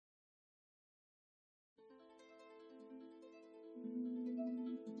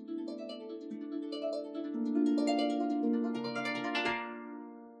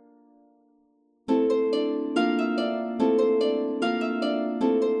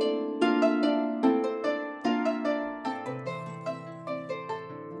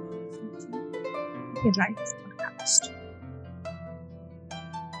Hiraeth podcast.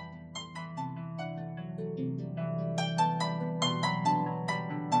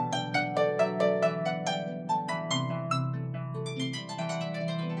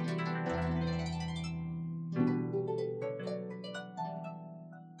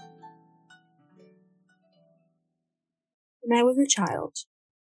 When I was a child,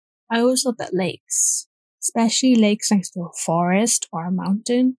 I always thought that lakes, especially lakes next to a forest or a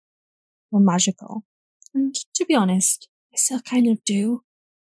mountain, were magical. And to be honest, I still kind of do.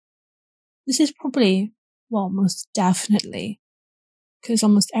 This is probably, well, most definitely, because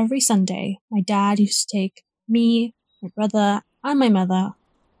almost every Sunday, my dad used to take me, my brother, and my mother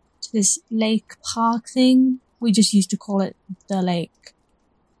to this lake park thing. We just used to call it the lake.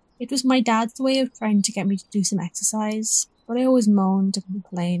 It was my dad's way of trying to get me to do some exercise, but I always moaned and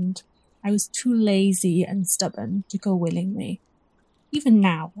complained. I was too lazy and stubborn to go willingly. Even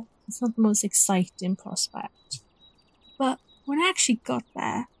now, it's not the most exciting prospect. But when I actually got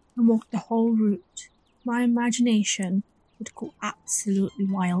there and walked the whole route, my imagination would go absolutely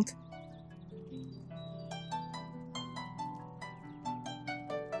wild.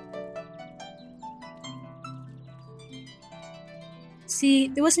 See,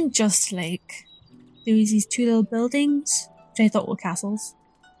 there wasn't just a lake. There was these two little buildings, which I thought were castles,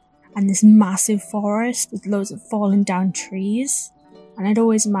 and this massive forest with loads of fallen down trees. And I'd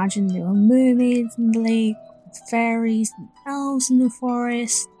always imagined there were mermaids in the lake, fairies and elves in the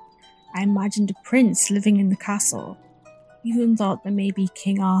forest. I imagined a prince living in the castle. Even thought that maybe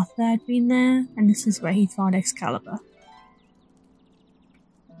King Arthur had been there, and this is where he found Excalibur.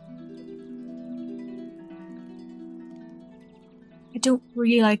 I don't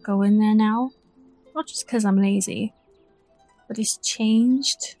really like going there now. Not just because I'm lazy, but it's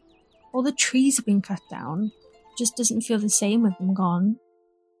changed. All the trees have been cut down. It just doesn't feel the same with them gone.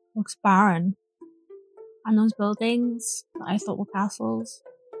 It looks barren. And those buildings that I thought were castles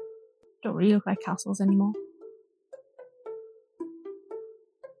don't really look like castles anymore.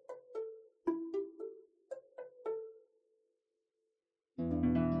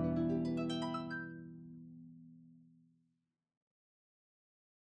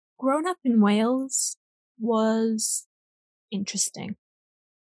 Growing up in Wales was interesting.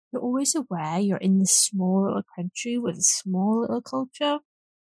 You're always aware you're in this small little country with a small little culture,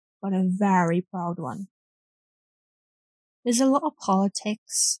 but a very proud one. There's a lot of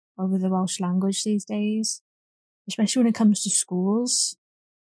politics over the Welsh language these days, especially when it comes to schools.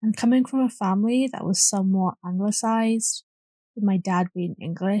 And coming from a family that was somewhat anglicised, with my dad being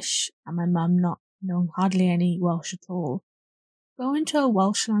English and my mum not knowing hardly any Welsh at all, going to a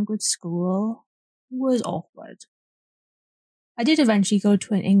Welsh language school was awkward. I did eventually go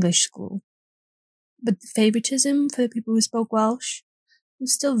to an English school, but the favouritism for the people who spoke Welsh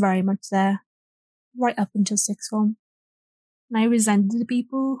was still very much there, right up until sixth form. And I resented the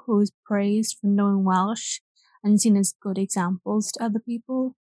people who was praised for knowing Welsh and seen as good examples to other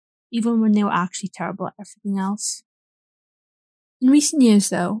people, even when they were actually terrible at everything else. In recent years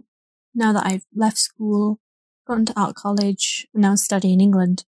though, now that I've left school, gone to art college, and now study in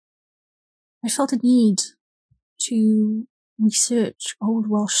England, I felt a need to research old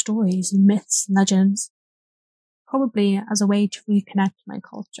Welsh stories and myths and legends, probably as a way to reconnect my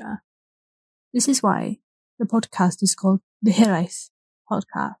culture. This is why the podcast is called the Hiraeth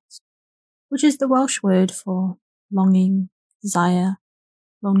podcast, which is the Welsh word for longing, desire,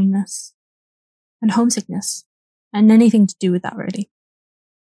 loneliness, and homesickness, and anything to do with that really,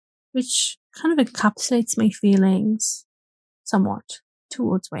 which kind of encapsulates my feelings somewhat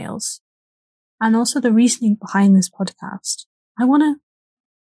towards Wales. And also the reasoning behind this podcast. I want to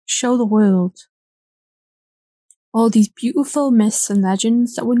show the world all these beautiful myths and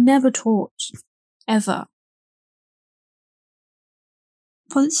legends that were never taught, ever.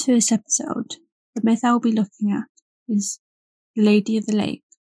 For this first episode, the myth I will be looking at is the Lady of the Lake,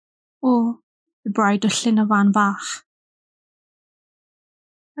 or the Bride of Llyn y Fan Fach.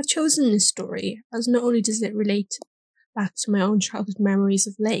 I've chosen this story as not only does it relate back to my own childhood memories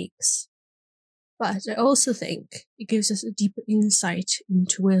of lakes, but I also think it gives us a deeper insight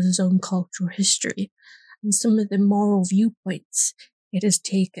into Wales' own cultural history and some of the moral viewpoints it has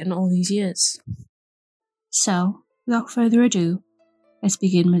taken all these years. So, without further ado, let's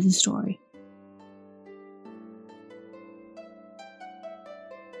begin with the story.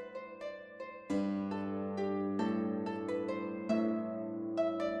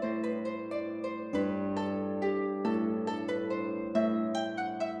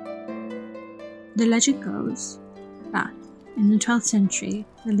 The legend goes that in the 12th century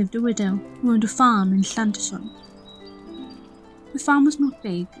there lived a widow who owned a farm in Llantyson. The farm was not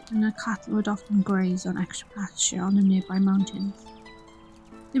big, and the cattle would often graze on extra pasture on the nearby mountains.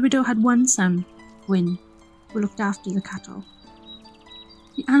 The widow had one son, Gwyn, who looked after the cattle.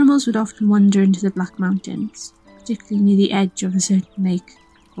 The animals would often wander into the Black Mountains, particularly near the edge of a certain lake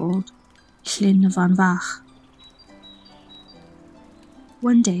called Llyn y Fan Fach.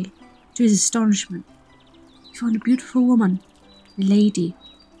 One day, to his astonishment, he found a beautiful woman, a lady,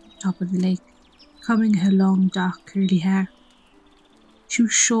 at the top of the lake, combing her long, dark, curly hair. She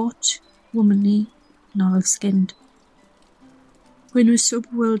was short, womanly, and olive-skinned. Gwyn was so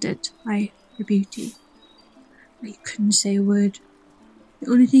bewildered by her beauty that he couldn't say a word. The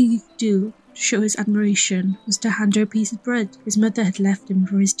only thing he could do to show his admiration was to hand her a piece of bread his mother had left him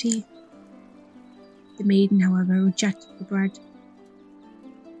for his tea. The maiden, however, rejected the bread.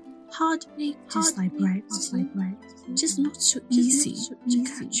 "Hard baked is thy bread, it is not so easy to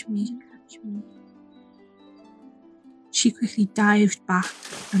catch me." She quickly dived back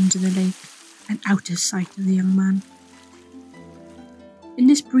under the lake and out of sight of the young man. In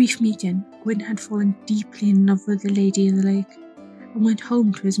this brief meeting, Gwyn had fallen deeply in love with the lady of the lake and went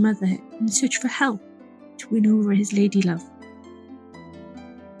home to his mother in search for help to win over his lady love.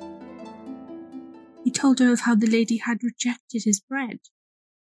 He told her of how the lady had rejected his bread.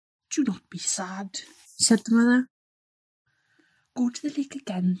 "Do not be sad," said the mother. "Go to the lake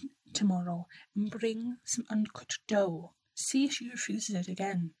again tomorrow and bring some uncut dough. See if she refuses it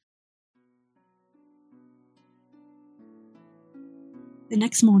again." The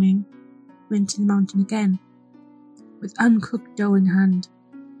next morning, he went to the mountain again, with uncooked dough in hand.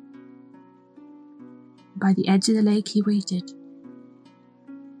 By the edge of the lake he waited.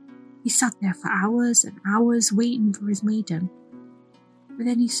 He sat there for hours and hours waiting for his maiden, but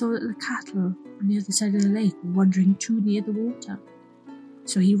then he saw that the cattle on the other side of the lake were wandering too near the water,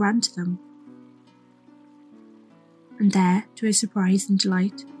 so he ran to them. And there, to his surprise and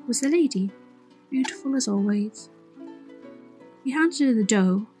delight, was the lady, beautiful as always. He handed her the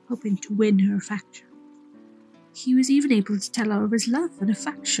dough, hoping to win her affection. He was even able to tell her of his love and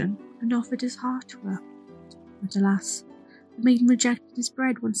affection, and offered his heart to her. But alas, the maiden rejected his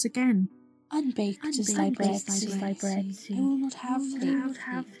bread once again. Unbaked is thy bread, I will not have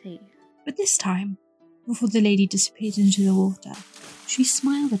thee. But this time, before the lady disappeared into the water, she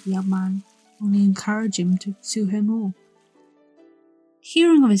smiled at the young man, only encouraged him to pursue her more.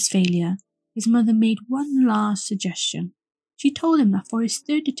 Hearing of his failure, his mother made one last suggestion. She told him that for his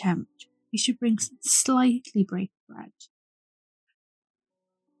third attempt, he should bring some slightly baked bread.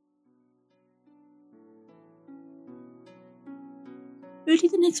 Early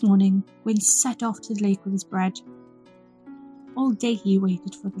the next morning, Gwyn set off to the lake with his bread. All day he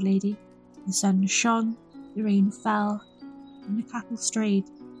waited for the lady. The sun shone, the rain fell, and the cattle strayed,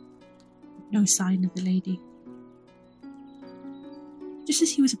 but no sign of the lady. Just as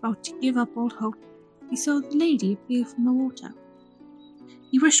he was about to give up all hope, he saw the lady appear from the water.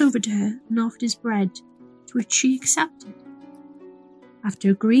 He rushed over to her and offered his bread, to which she accepted. After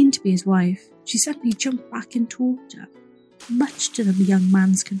agreeing to be his wife, she suddenly jumped back into water, much to the young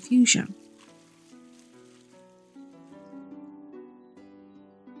man's confusion.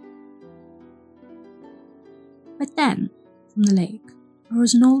 But then, from the lake,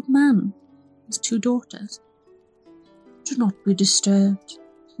 arose an old man, his 2 daughters. "Do not be disturbed,"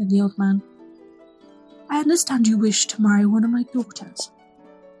 said the old man. "I understand you wish to marry one of my daughters.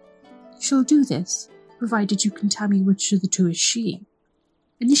 You shall do this, provided you can tell me which of the 2 is she."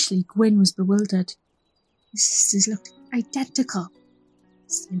 Initially, Gwyn was bewildered. His sisters looked identical.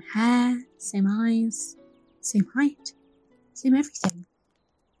 Same hair, same eyes, same height, same everything.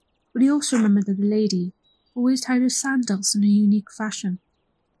 But he also remembered that the lady always tied her sandals in a unique fashion.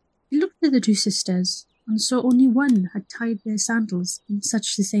 He looked at the 2 sisters and saw only one had tied their sandals in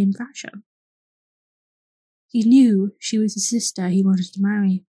such the same fashion. He knew she was the sister he wanted to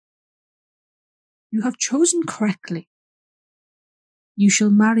marry. "You have chosen correctly. You shall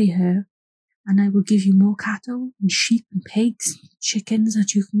marry her, and I will give you more cattle and sheep and pigs and chickens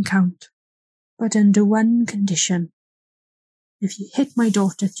that you can count. But under one condition. If you hit my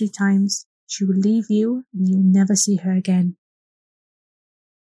daughter 3 times, she will leave you and you'll never see her again."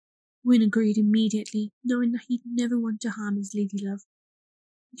 Gwyn agreed immediately, knowing that he'd never want to harm his lady love,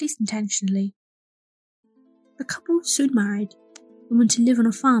 at least intentionally. The couple soon married and went to live on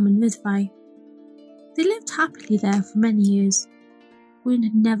a farm in Myddfai. They lived happily there for many years. Gwyn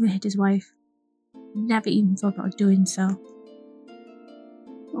had never hit his wife, never even thought about doing so.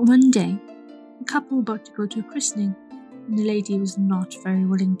 But one day, the couple were about to go to a christening, and the lady was not very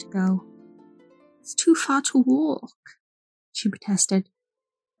willing to go. "It's too far to walk," she protested.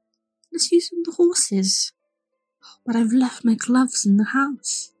 "Let's use the horses." But I've left my gloves in the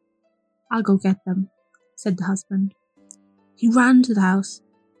house. I'll go get them, said the husband. He ran to the house,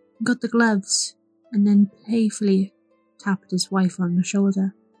 got the gloves, and then playfully tapped his wife on the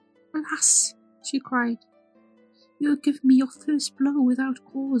shoulder. Alas, she cried, you have given me your first blow without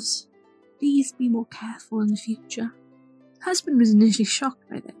cause. Please be more careful in the future. The husband was initially shocked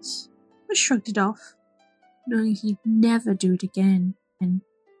by this, but shrugged it off, knowing he'd never do it again.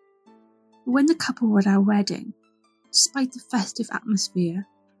 But when the couple were at our wedding, despite the festive atmosphere,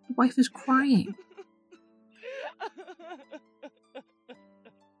 the wife was crying.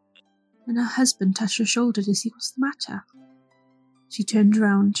 And her husband touched her shoulder to see what's the matter. She turned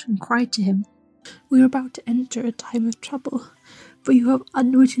around and cried to him, We are about to enter a time of trouble, for you have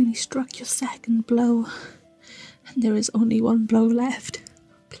unwittingly struck your second blow, and there is only one blow left.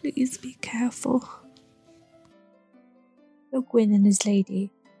 Please be careful. Though Gwyn and his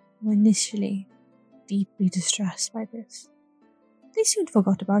lady were initially deeply distressed by this, they soon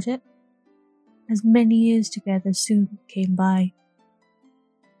forgot about it, as many years together soon came by.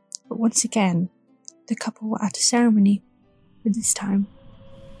 But once again, the couple were at a ceremony, but this time,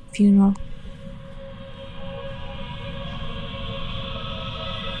 a funeral.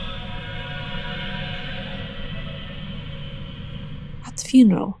 At the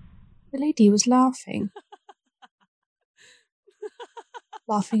funeral, the lady was laughing.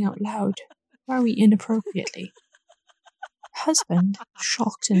 Laughing out loud, very inappropriately. Her husband,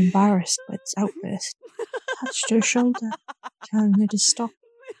 shocked and embarrassed by this outburst, touched her shoulder, telling her to stop.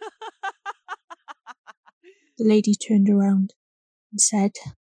 The lady turned around and said,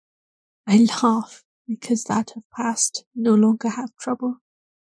 I laugh because that have passed no longer have trouble,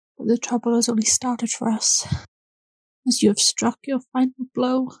 but the trouble has only started for us, as you have struck your final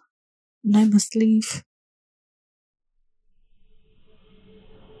blow, and I must leave.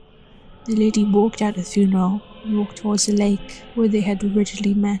 The lady walked out of the funeral and walked towards the lake where they had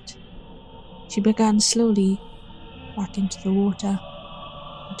originally met. She began slowly back into the water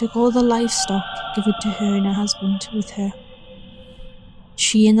and took all the livestock given to her and her husband with her.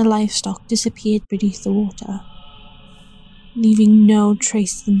 She and the livestock disappeared beneath the water, leaving no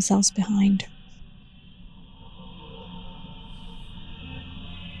trace of themselves behind.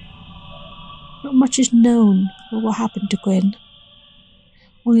 Not much is known about what happened to Gwyn,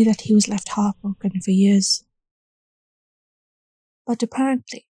 only that he was left heartbroken for years. But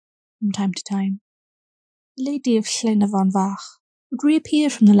apparently, from time to time, the Lady of Llyn van Fach would reappear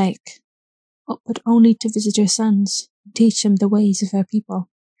from the lake, but only to visit her sons and teach them the ways of her people.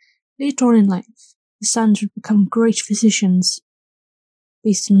 Later on in life, the sons would become great physicians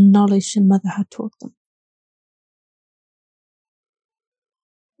based on the knowledge their mother had taught them.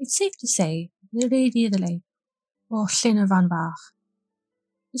 It's safe to say the Lady of the Lake, or Llyn van Fach,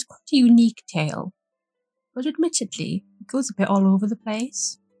 is quite a unique tale, but admittedly, it goes a bit all over the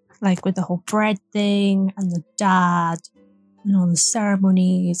place, like with the whole bread thing, and the dad, and all the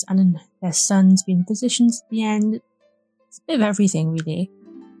ceremonies, and then their sons being physicians at the end. It's a bit of everything, really,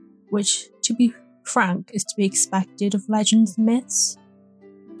 which, to be frank, is to be expected of legends and myths,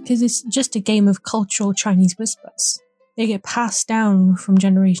 because it's just a game of cultural Chinese whispers. They get passed down from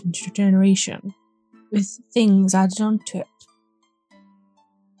generation to generation, with things added onto it.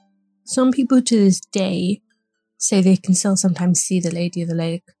 Some people to this day say they can still sometimes see the Lady of the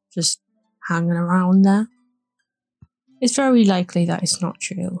Lake just hanging around there. It's very likely that it's not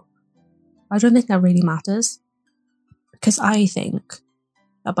true. I don't think that really matters, because I think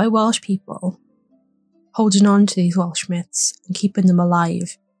that by Welsh people holding on to these Welsh myths and keeping them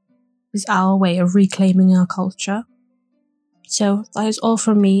alive is our way of reclaiming our culture. So that is all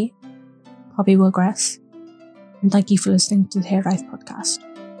from me, Poppy Wilgress, and thank you for listening to the Hair Life podcast.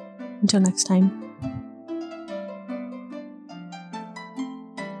 Until next time.